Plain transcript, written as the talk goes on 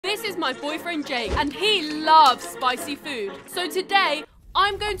This is my boyfriend Jake, and he loves spicy food. So today,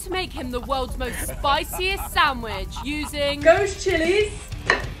 I'm going to make him the world's most spiciest sandwich using ghost chilies,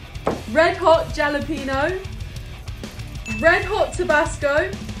 red hot jalapeno, red hot Tabasco,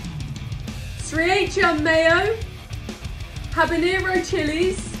 sriracha mayo, habanero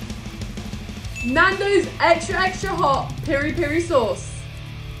chilies, Nando's extra hot piri piri sauce,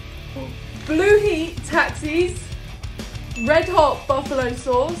 blue heat taxis, red hot buffalo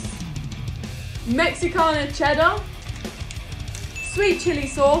sauce, Mexicana cheddar, sweet chili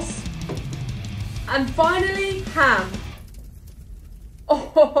sauce, and finally ham.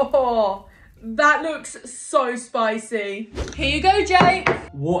 Oh, that looks so spicy. Here you go, Jake.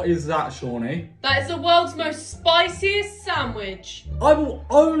 What is that, Shawnee? That is the world's most spiciest sandwich. I will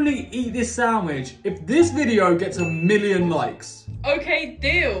only eat this sandwich if this video gets 1 million likes. Okay,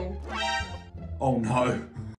 deal. Oh no.